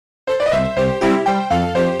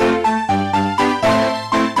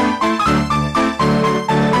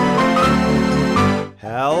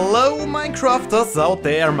crafters out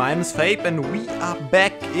there, my name is Fabe and we are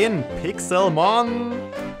back in Pixelmon.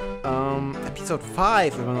 Episode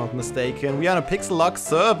 5 if I'm not mistaken. We are on a Pixellock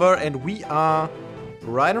server and we are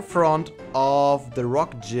right in front of the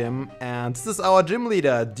rock gym. And this is our gym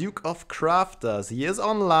leader, Duke of Crafters. He is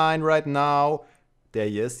online right now. There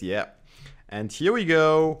he is, yeah. And here we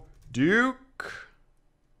go. Duke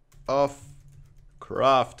of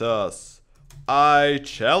Crafters. I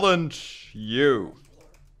challenge you.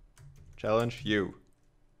 Challenge you.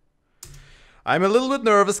 I'm a little bit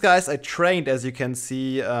nervous, guys. I trained, as you can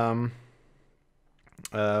see, my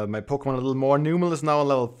Pokemon a little more. Numel is now on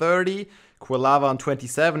level 30, Quilava on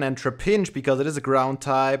 27, and Trapinch, because it is a ground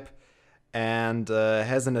type and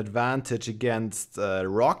has an advantage against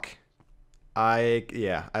Rock. I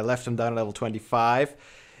left him down at level 25.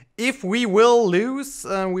 If we will lose,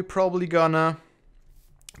 we're probably gonna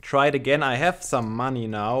try it again. I have some money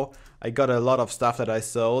now. I got a lot of stuff that I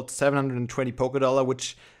sold. 720 Pokédollar,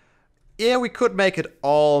 which, yeah, we could make it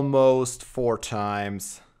almost 4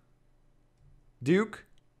 times. Duke?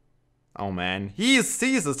 Oh man, he's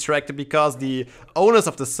distracted because the owners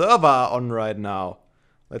of the server are on right now.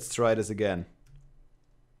 Let's try this again.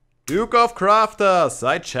 Duke of Crafters,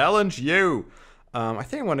 I challenge you. I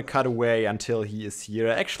think I'm gonna cut away until he is here.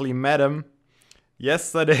 I actually met him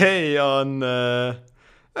yesterday on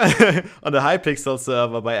on the Hypixel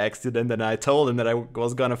server by accident, and I told him that I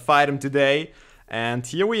was gonna fight him today. And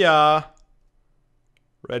here we are,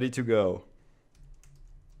 ready to go.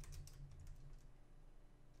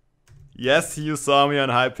 Yes, you saw me on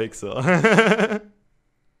Hypixel.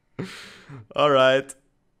 Alright.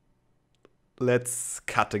 Let's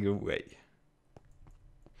cut away.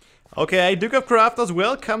 Okay, Duke of Crafters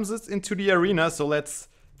welcomes us into the arena, so let's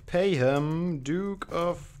pay him. Duke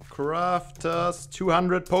of Crafters,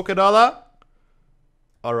 200 Pokédollar.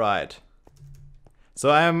 Alright. So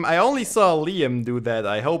I only saw Liam do that.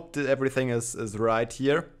 I hope that everything is right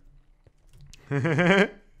here.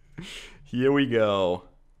 Here we go.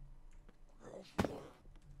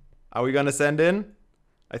 Are we gonna send in?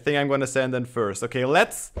 I think I'm gonna send in first. Okay,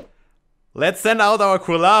 let's send out our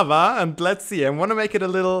Quilava and let's see. I wanna make it a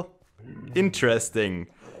little interesting.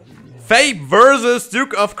 Fabe versus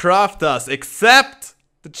Duke of Crafters. Accept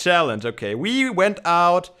the challenge. Okay, we went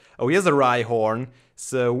out. Oh, here's a Rhyhorn.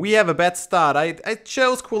 So we have a bad start. I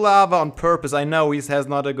chose Quilava on purpose. I know he has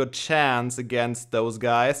not a good chance against those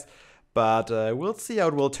guys. But we'll see how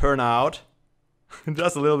it will turn out.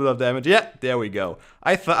 Just a little bit of damage. Yeah, there we go.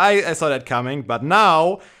 I saw that coming. But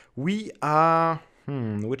now we are...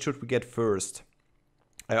 which should we get first?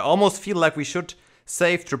 I almost feel like we should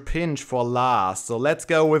save Trapinch for last. So let's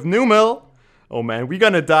go with Numel. Oh man, we're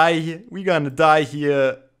gonna die. We're gonna die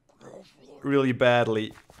here really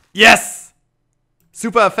badly. Yes!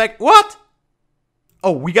 Super effect. What?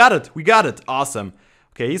 Oh, we got it. We got it. Awesome.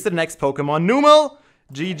 Okay, he's the next Pokemon. Numel.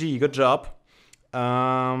 GG. Good job.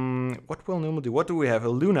 What will Numel do? What do we have? A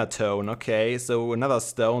Lunatone. Okay, so another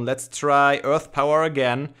stone. Let's try Earth Power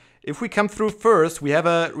again. If we come through first, we have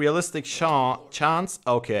a realistic chance.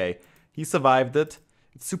 Okay, he survived it.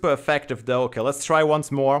 It's super effective though. Okay, let's try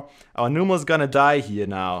once more. Our Numel's gonna die here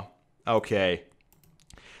now. Okay.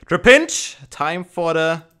 Trapinch, time for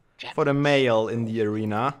the male in the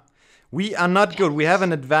arena. We are not good. We have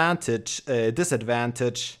an advantage,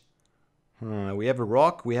 disadvantage. We have a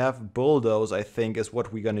rock. We have bulldoze, I think, is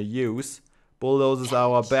what we're gonna use. Bulldoze is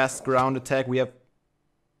our best ground attack. We have...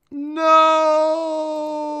 No!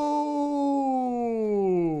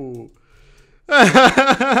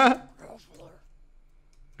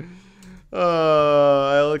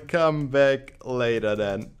 I'll come back later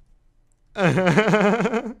then.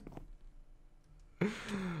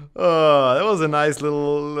 Oh, that was a nice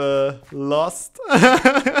little lost.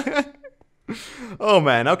 Oh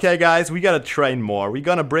man, okay guys, we gotta train more. We're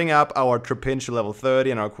gonna bring up our Trapinch to level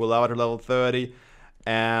 30 and our Quilava to level 30.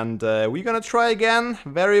 And we're gonna try again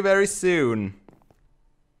very, very soon.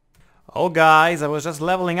 Oh guys, I was just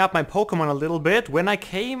leveling up my Pokemon a little bit when I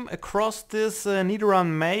came across this Nidoran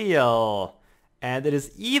male. And it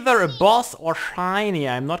is either a boss or shiny.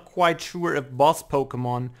 I'm not quite sure if boss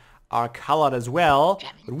Pokemon are colored as well.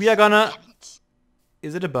 But we are gonna...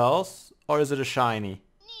 Is it a boss or is it a shiny?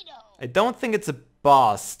 I don't think it's a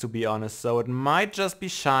boss, to be honest. So it might just be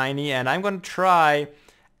shiny. And I'm gonna try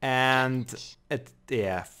and...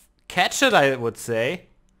 catch it, I would say.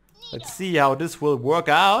 Let's see how this will work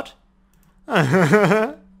out.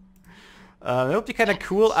 It would be kind of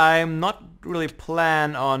cool. I'm not really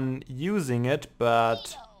plan on using it,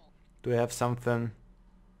 but do I have something?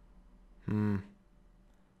 I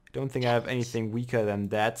don't think I have anything weaker than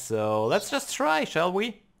that, so let's just try, shall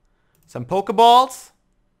we? Some Pokeballs.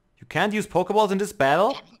 You can't use Pokeballs in this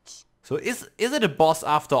battle? So is it a boss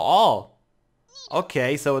after all?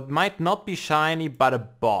 Okay, so it might not be shiny, but a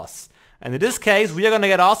boss. And in this case, we are gonna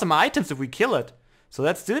get awesome items if we kill it. So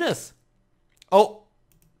let's do this. Oh,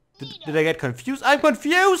 did I get confused? I'm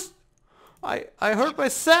confused! I hurt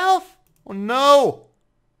myself! Oh no!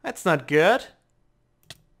 That's not good.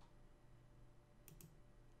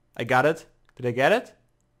 I got it. Did I get it?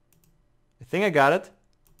 I think I got it.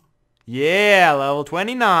 Yeah, level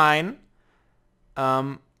 29.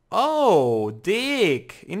 Oh,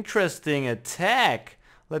 Dig. Interesting attack.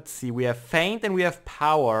 Let's see, we have Feint and we have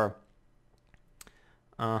Power.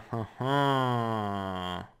 I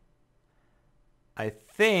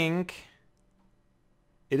think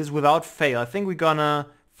it is without fail. I think we're gonna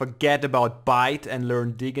forget about Bite and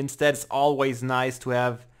learn Dig instead. It's always nice to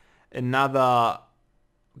have another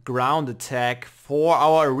ground attack for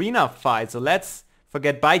our arena fight. So let's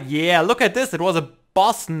forget Bite. Yeah, look at this. It was a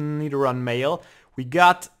boss Nidoran male. We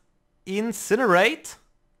got Incinerate.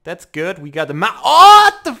 That's good. We got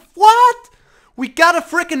a what? We got a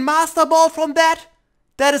freaking Master Ball from that?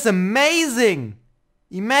 That is amazing.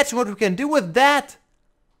 Imagine what we can do with that.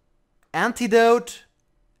 Antidote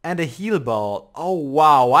and a Heal Ball. Oh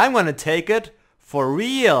wow, I'm gonna take it for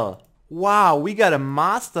real. Wow, we got a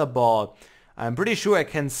Master Ball. I'm pretty sure I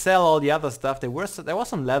can sell all the other stuff. There was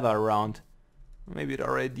some leather around. Maybe it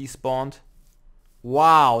already despawned.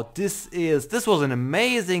 Wow, this was an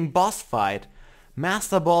amazing boss fight.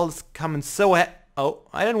 Master Ball is coming so oh,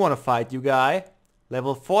 I didn't want to fight you, guy.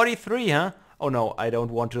 Level 43, huh? Oh no, I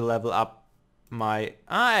don't want to level up my...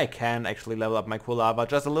 I can actually level up my Quilava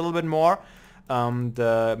just a little bit more.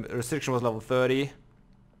 The restriction was level 30.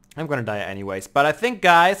 I'm gonna die anyways. But I think,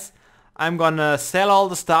 guys, I'm gonna sell all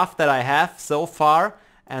the stuff that I have so far.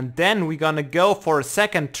 And then we're gonna go for a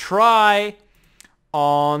second try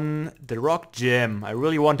on the Rock Gym. I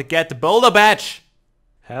really want to get the Boulder Badge.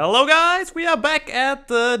 Hello guys, we are back at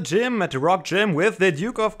the gym, at the Rock Gym with the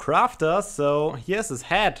Duke of Crafters. So here's his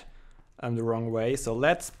head. I'm the wrong way. So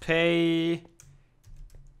let's pay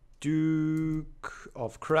Duke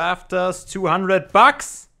of Crafters $200.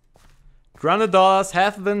 $200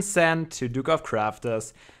 have been sent to Duke of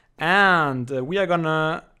Crafters. And are we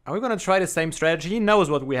gonna try the same strategy? He knows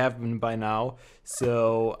what we have been by now.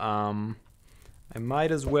 So I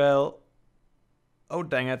might as well... Oh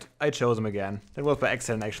dang it, I chose him again. That was by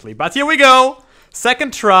accident actually. But here we go!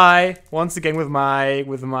 Second try, once again with my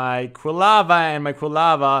Quilava, and my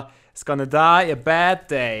Quilava is gonna die a bad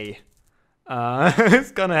day.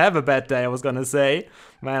 It's gonna have a bad day, I was gonna say.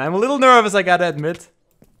 Man, I'm a little nervous, I gotta admit.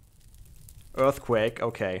 Earthquake,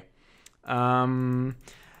 okay.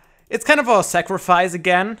 It's kind of a sacrifice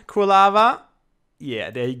again, Quilava. Yeah,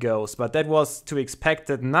 there he goes, but that was to be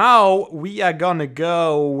expected. Now we are gonna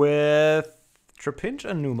go with Trapinch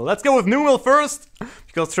and Numel. Let's go with Numel first,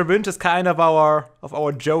 because Trapinch is kind of our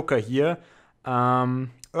joker here.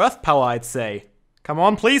 Earth Power, I'd say. Come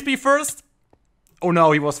on, please be first. Oh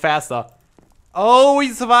no, he was faster. Oh, he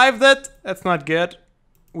survived it. That's not good.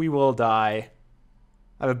 We will die.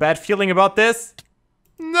 I have a bad feeling about this.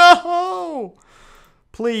 No!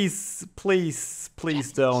 Please, please,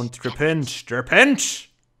 please don't. Trapinch, Trapinch!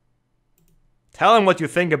 Tell him what you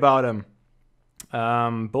think about him.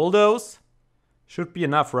 Bulldoze? Should be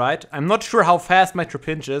enough, right? I'm not sure how fast my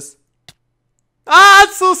Trapinch is. Ah,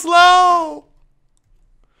 it's so slow!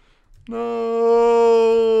 No!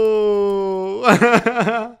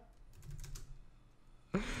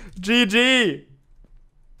 GG!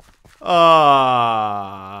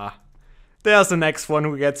 Ah, there's the next one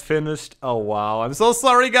who gets finished. Oh wow, I'm so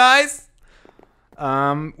sorry, guys!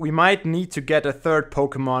 We might need to get a third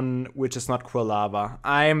Pokemon, which is not Quilava.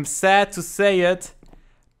 I'm sad to say it,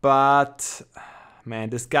 but...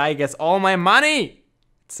 Man, this guy gets all my money!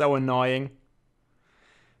 It's so annoying.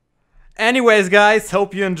 Anyways, guys,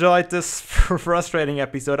 hope you enjoyed this frustrating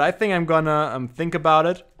episode. I think I'm gonna think about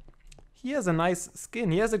it. He has a nice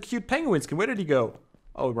skin. He has a cute penguin skin. Where did he go?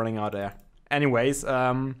 Oh, running out there. Anyways,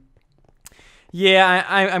 yeah,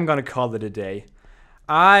 I'm gonna call it a day.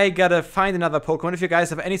 I gotta find another Pokemon. If you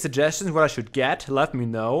guys have any suggestions what I should get, let me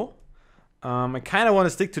know. I kind of want to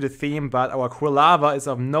stick to the theme, but our Quilava is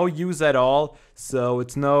of no use at all, so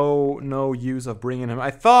it's no use of bringing him. I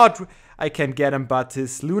thought I can get him, but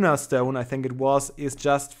his Lunar Stone, I think it was, is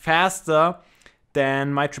just faster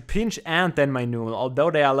than my Trapinch and then my Numel, although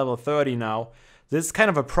they are level 30 now. This is kind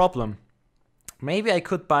of a problem. Maybe I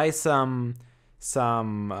could buy some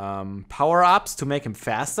power-ups to make him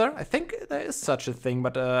faster. I think there is such a thing,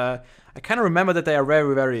 but I kind of remember that they are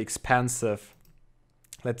very, very expensive.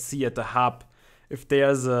 Let's see at the hub if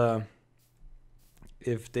there's a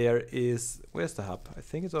if there is... Where's the hub? I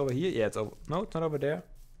think it's over here. Yeah, it's over... No, it's not over there.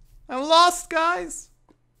 I'm lost, guys!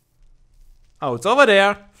 Oh, it's over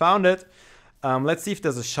there. Found it. Let's see if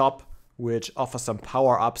there's a shop which offers some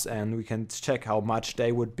power-ups and we can check how much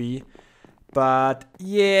they would be. But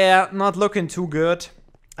yeah, not looking too good.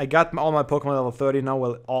 I got all my Pokemon level 30 now.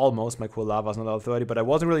 Well, almost. My Quilava's not level 30, but I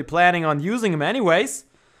wasn't really planning on using them anyways.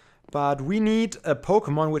 But we need a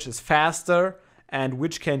Pokemon which is faster and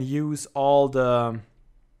which can use all the...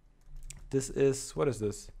 This is... What is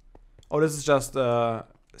this? Oh, this is just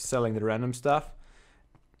selling the random stuff.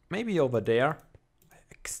 Maybe over there. I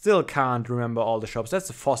still can't remember all the shops. That's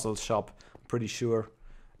the fossil shop, I'm pretty sure.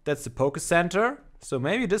 That's the Poke Center. So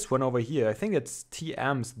maybe this one over here. I think it's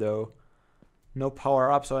TMs though. No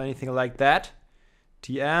power-ups or anything like that.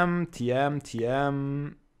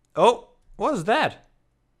 TM. Oh, what is that?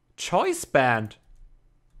 Choice Band.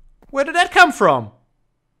 Where did that come from?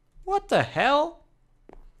 What the hell?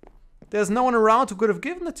 There's no one around who could have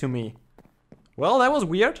given it to me. Well, that was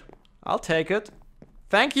weird. I'll take it.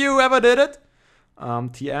 Thank you, whoever did it.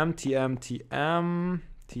 TM.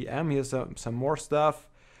 Here's some more stuff.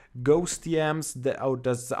 Ghost TMs.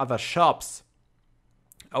 There's other shops.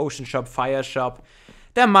 Ocean shop, fire shop.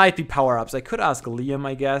 There might be power-ups. I could ask Liam,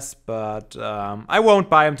 I guess, but I won't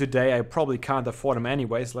buy them today. I probably can't afford them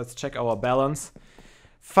anyways. Let's check our balance.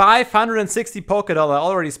 560 Pokédollar. I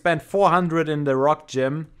already spent 400 in the rock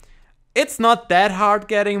gym. It's not that hard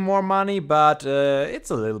getting more money, but it's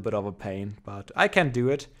a little bit of a pain. But I can do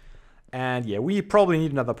it. And yeah, we probably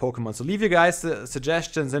need another Pokemon. So leave your guys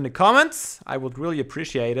suggestions in the comments. I would really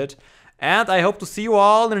appreciate it. And I hope to see you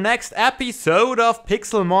all in the next episode of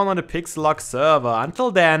Pixelmon on the Pixellock server.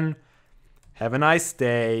 Until then, have a nice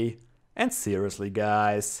day. And seriously,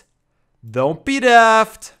 guys, don't be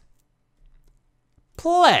daft.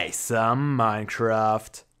 Play some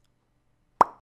Minecraft.